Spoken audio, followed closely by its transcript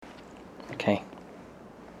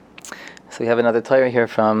So we have another Torah here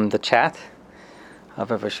from the chat of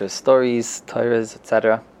Rav Usher's stories, Torahs,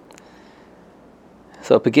 etc.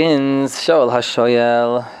 So it begins, Shoel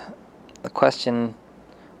HaShoyel. The question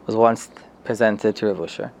was once presented to Rav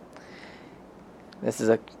Usher.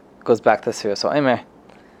 Goes back to Sfiras HaOmer.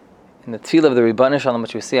 In the Tefillah of the Rebbeinu Shalom,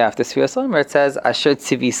 which we see after Sfiras HaOmer, it says, Asher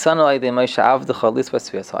tzivisanu al yedei Moshe avdecha lisva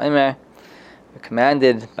Sfiras HaOmer. We're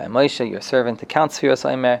commanded by Moshe, your servant, to count Sfiras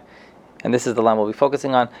HaOmer. And this is the line we'll be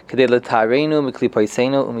focusing on. In order to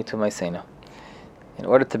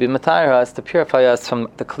be matayr us, to purify us from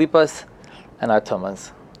the klipas and our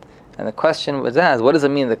tumas. And the question was asked, what does it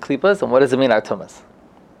mean the klipas and what does it mean our tumas?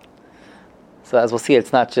 So as we'll see,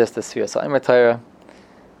 it's not just the Sfiras HaOmer Torah.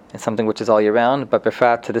 It's something which is all year round, but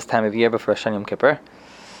befrat to this time of year before Hashem Yom Kippur.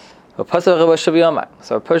 So Rav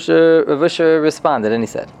Usher responded and he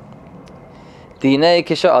said, as soon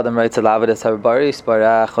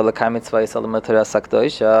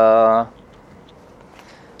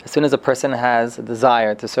as a person has a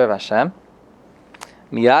desire to serve Hashem,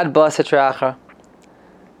 miyad ba sitra achar,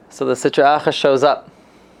 so the sitra achar shows up,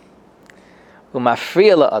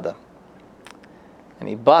 umafriya la'adam, and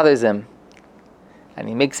he bothers him, and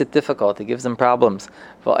he makes it difficult, he gives him problems,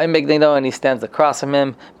 and he stands across from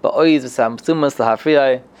him, and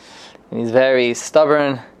he's very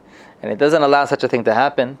stubborn, and it doesn't allow such a thing to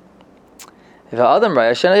happen. And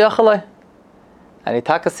he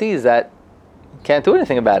sees that he can't do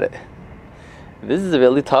anything about it. This is a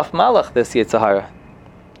really tough malach, this Yetzer Hara.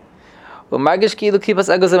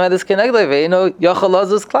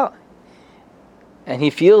 And he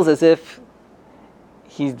feels as if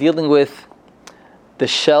he's dealing with the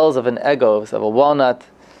shells of an egos, of a walnut.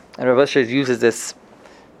 And Rav Usher uses this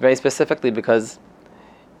very specifically because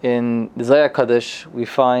in the Zohar Kadosh we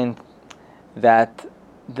find that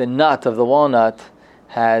the nut of the walnut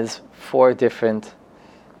has 4 different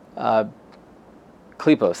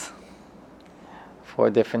klipos, 4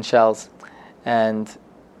 different shells, and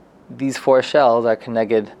these 4 shells are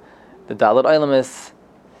connected the Daled Olamis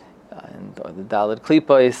or the Daled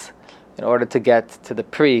Klipos in order to get to the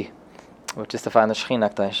Pri, which is to find the Shechina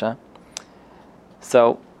K'daisha.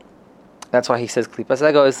 So that's why he says Klipas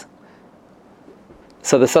Egos.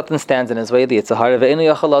 So the Satan stands in his way, the Yetzer Hara ve'enu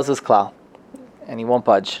yachal lazus klal, and he won't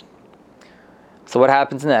budge. So what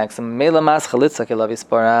happens next? So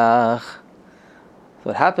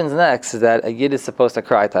what happens next is that a Yid is supposed to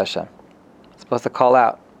cry to Hashem. He's supposed to call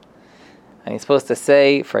out. And he's supposed to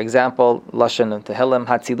say, for example, Lashon and Tehillim,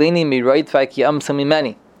 Hatzileni miroidvai ki amsa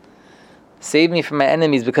mimeni. Save me from my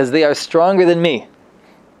enemies because they are stronger than me.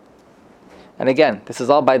 And again, this is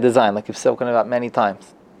all by design, like you've spoken about many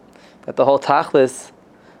times. That the whole tachlis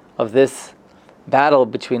of this battle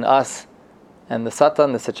between us and the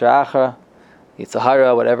Satan, the Sitra Achra, the Yetzer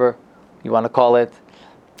Hara, whatever you want to call it,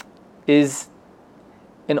 is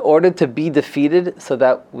in order to be defeated so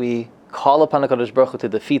that we call upon HaKadosh Baruch Hu to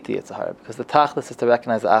defeat the Yetzer Hara. Because the tachlis is to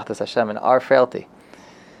recognize the Achdus Hashem and our frailty.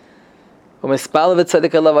 And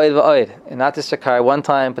not just to cry one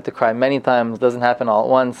time, but to cry many times. It doesn't happen all at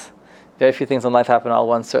once. Very few things in life happen all at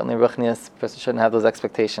once. Certainly Ruchnius, a person shouldn't have those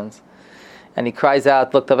expectations. And he cries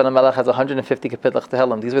out, look, David HaMelech has 150 Kapitlach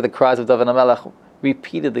Tehillim. These were the cries of David HaMelech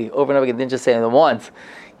repeatedly, over and over again. He didn't just say them once.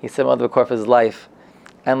 He said them over the course of his life,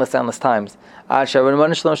 endless times.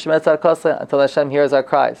 Until Hashem hears our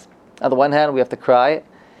cries. On the one hand, we have to cry,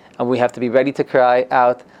 and we have to be ready to cry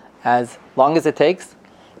out as long as it takes,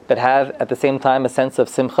 but have at the same time a sense of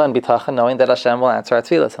simcha and bitachon, knowing that Hashem will answer our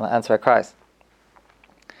tefillas and will answer our cries.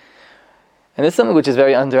 And this is something which is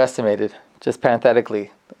very underestimated, just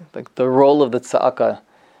parenthetically. Like the role of the tzedakah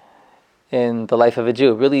in the life of a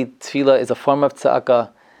Jew. Really, tefillah is a form of tzedakah,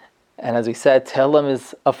 and as we said, Tehillim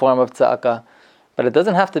is a form of tzedakah, but it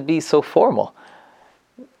doesn't have to be so formal.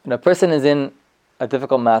 When a person is in a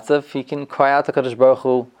difficult matzav, he can cry out to Kadosh Baruch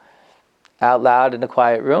Hu out loud in a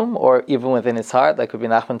quiet room, or even within his heart, like Rabbi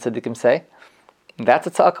Nachman Tzaddikim say. And that's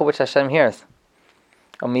a tzedakah which Hashem hears.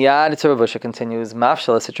 Miyad Rav Usher continues,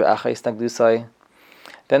 Mafshal Sitra Achra Yisnagdusai.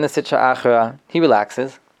 Then the Sitra Achra, he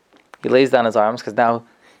relaxes, he lays down his arms, because now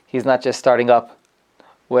he's not just starting up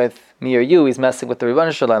with me or you, he's messing with the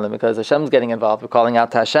Rebbeinu Shalom, because Hashem's getting involved, we're calling out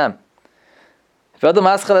to Hashem. So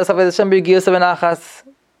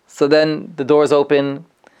then the doors open,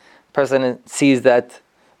 person sees that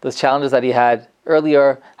those challenges that he had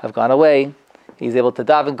earlier have gone away, he's able to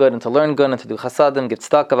daven good and to learn good and to do chasadim, get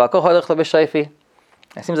stuck. It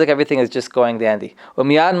seems like everything is just going dandy.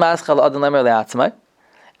 And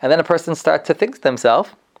then a person starts to think to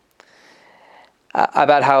himself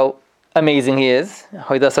about how amazing he is,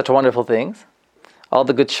 how he does such wonderful things, all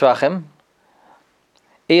the good shvachim.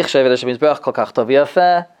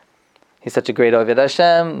 He's such a great Oved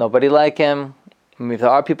Hashem, nobody like him. Maybe there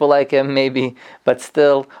are people like him, maybe, but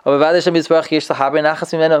still. And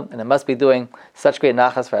it must be doing such great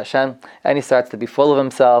nachas for Hashem. And he starts to be full of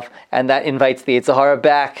himself, and that invites the Yetzer Hara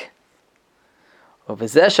back. And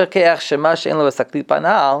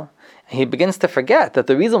he begins to forget that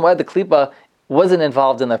the reason why the klipa wasn't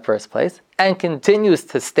involved in the first place, and continues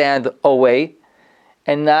to stand away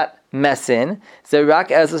and not mess in,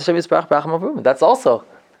 that's also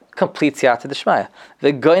complete siyata d'shmaya.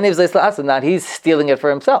 The goynev zeis la'asad, not he's stealing it for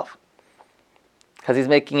himself, because he's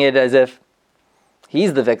making it as if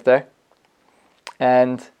he's the victor,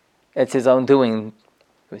 and it's his own doing.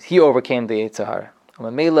 He overcame the Yetzer Hara.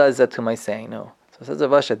 So says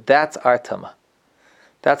Rav Asher, that's our tama.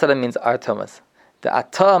 That's what it means, our tamas. The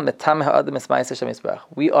atah metame ha'adam es ma'aseh Hashem yisbarach.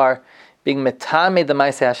 We are being metame the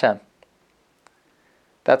ma'aseh Hashem.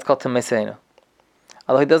 That's called tameseinu.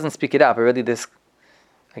 Although he doesn't speak it out, but really this,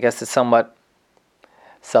 I guess, is somewhat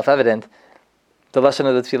self-evident. The lashon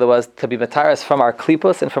of the tefillah was to be metaras from our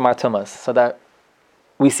klipos and from our tumas, so that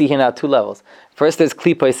we see here now two levels. First, there's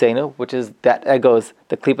klipoiseinu, which is that egos,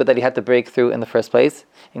 the klipa that he had to break through in the first place.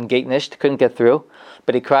 In Gate Nisht, couldn't get through,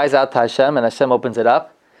 but he cries out to Hashem, and Hashem opens it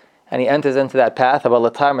up, and he enters into that path of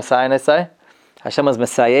Alatar Messiah Nesai. Hashem was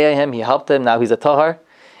Messiah him, he helped him, now he's a Tahar,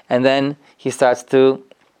 and then he starts to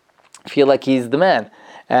feel like he's the man,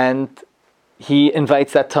 and he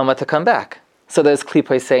invites that Tama to come back. So there's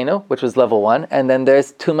klipoiseinu, which was level 1, and then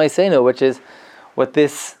there's tumaisenu, which is what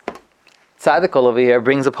this tzaddik over here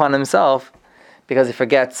brings upon himself, because he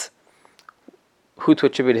forgets who to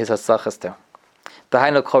attribute his hatzachas to.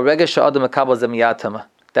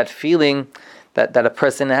 That feeling that a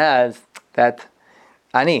person has, that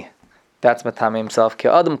ani, that's matame himself.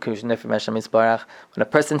 When a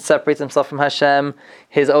person separates himself from Hashem,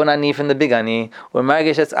 his own ani from the big ani,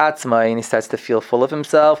 and he starts to feel full of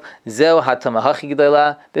himself, this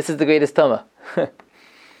is the greatest tama.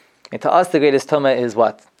 And to us, the greatest tama is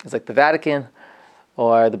what? It's like the Vatican,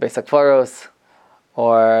 or the Beis HaKvaros,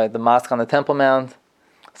 or the mosque on the Temple Mount.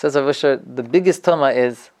 Says Rav Asher, the biggest tama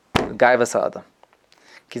is Gaivas Ha'adam.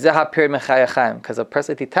 Because a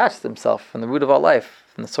person detaches himself from the root of all life,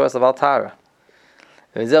 from the source of all Tara.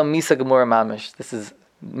 This is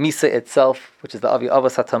Misa itself, which is the Avi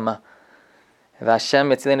Avos HaTama.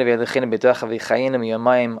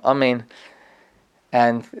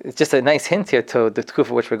 And it's just a nice hint here to the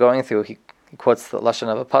Tkufa which we're going through. He quotes the lashon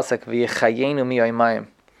of a pasuk, "V'yichayenu miyomayim,"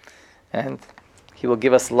 and he will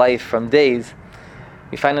give us life from days.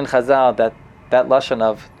 We find in Chazal that lashon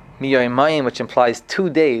of miyomayim, which implies 2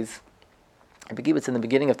 days, I believe it's in the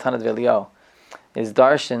beginning of Tanat V'Eliyahu, is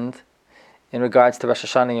darshaned in regards to Rosh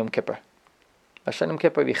Hashanah Yom Kippur. Rosh Hashanah Yom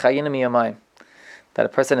Kippur, v'yichayenu miyomayim, that a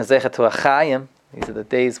person is zeichet to a chayim. These are the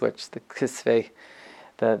days which the kisvei,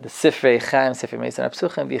 the Sifrei Chaim, Sifrei Meisan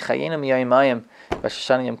Apsuchim, v'yichayenu miyomayim, Rosh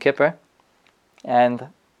Hashanah Yom Kippur. And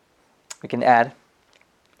we can add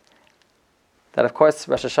that, of course,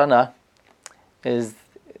 Rosh Hashanah is,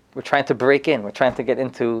 we're trying to break in, we're trying to get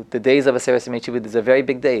into the days of Aseret Yemei Tshuva. These are very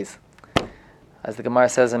big days, as the Gemara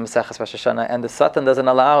says in Maseches Rosh Hashanah, and the Satan doesn't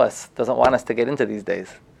allow us, doesn't want us to get into these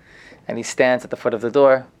days. And he stands at the foot of the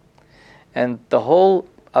door, and the whole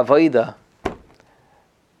Avodah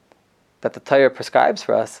that the Torah prescribes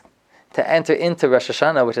for us to enter into Rosh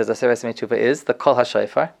Hashanah, which is Aseret Yemei Tshuva, is the Kol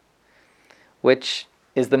HaShofar, which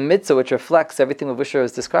is the mitzvah which reflects everything Rav Asher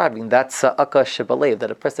is describing. That's sa'aka shebalev,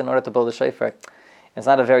 that a person, in order to blow the shofar, it's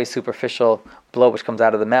not a very superficial blow which comes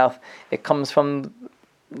out of the mouth. It comes from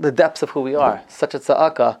the depths of who we are. Such a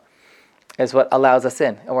sa'aka is what allows us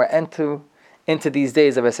in. And we're into these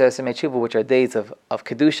days of Aseret Yemei Tshuva, which are days of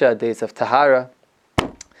Kedusha, days of Tahara.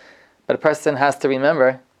 But a person has to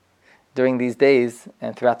remember during these days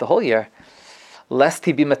and throughout the whole year, lest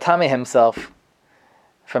he be matame himself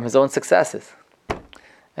from his own successes.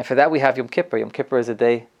 And for that we have Yom Kippur. Yom Kippur is a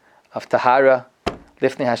day of Tahara,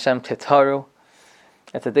 Lifnei Hashem Tetaru.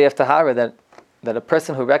 It's a day of Tahara that a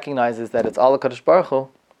person who recognizes that it's all HaKadosh Baruch Hu,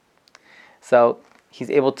 so he's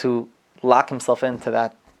able to lock himself into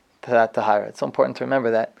that Tahara. It's so important to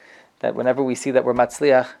remember that whenever we see that we're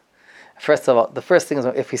Matzliach, first of all, the first thing is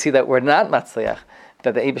if we see that we're not Matzliach,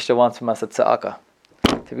 that the Eibishter wants from us a tzedakah,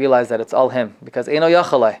 to realize that it's all him, because Eino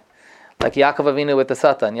Yachalai. Like Yaakov Avinu with the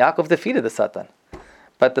Satan. Yaakov defeated the Satan.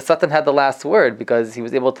 But the Satan had the last word because he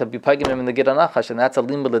was able to be pagim him in the Gidon Nachash, and that's a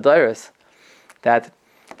limba l'dairis. That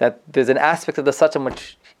there's an aspect of the Satan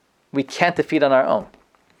which we can't defeat on our own.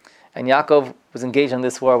 And Yaakov was engaged in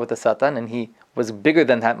this war with the Satan, and he was bigger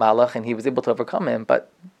than that Malach, and he was able to overcome him,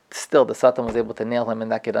 but still the Satan was able to nail him in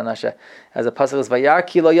that Gidon Nachash. As a pasuk is Vayar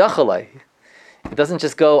Kilo Yachalai. It doesn't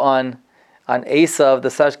just go on on Esav, the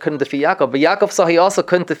Sarah couldn't defeat Yaakov, but Yaakov saw he also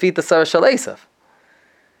couldn't defeat the Sarah Shal Esav.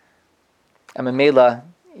 And Mamela,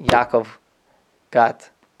 Yaakov got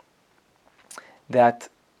that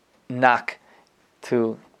knock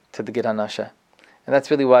to the Gid HaNasha. And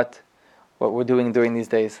that's really what we're doing during these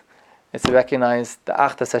days. It's to recognize the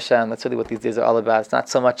Achdas Hashem. That's really what these days are all about. It's not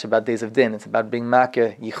so much about days of din. It's about being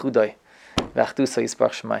makir, yichudai, v'achdusa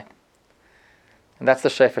yisparch shemai. And that's the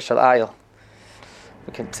Shofar Shel Ayil.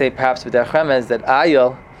 We can say perhaps with the Remez that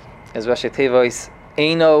Ayil is Rashi Tevois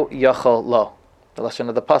Eino Yochol Lo. The lashon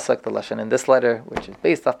of the pasuk, the lashon in this letter, which is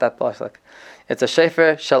based off that pasuk. It's a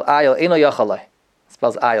Shofar Shel Ayil Eino Yochol Lo. It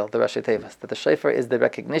spells Ayil, the Rashi Tevois. That the Shofar is the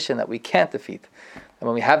recognition that we can't defeat. And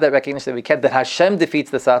when we have that recognition that we can't, that Hashem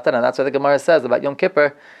defeats the Satan, and that's what the Gemara says about Yom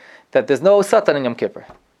Kippur, that there's no Satan in Yom Kippur.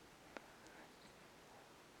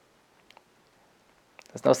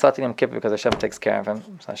 There's no Satan in Yom Kippur because Hashem takes care of him.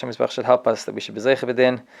 So Hashem Yisbarach should help us that we should be Zeicha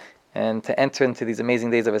B'din and to enter into these amazing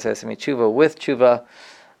days of Aseret Tshuva with Tshuva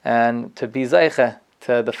and to be Zeicha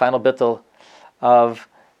to the final bittul of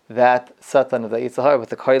that Satan, of the Yetzer Hara, with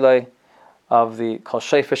the Koilai of the Kol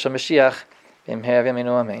Shofar Shel Mashiach. B'imher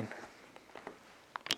V'yameinu Amen.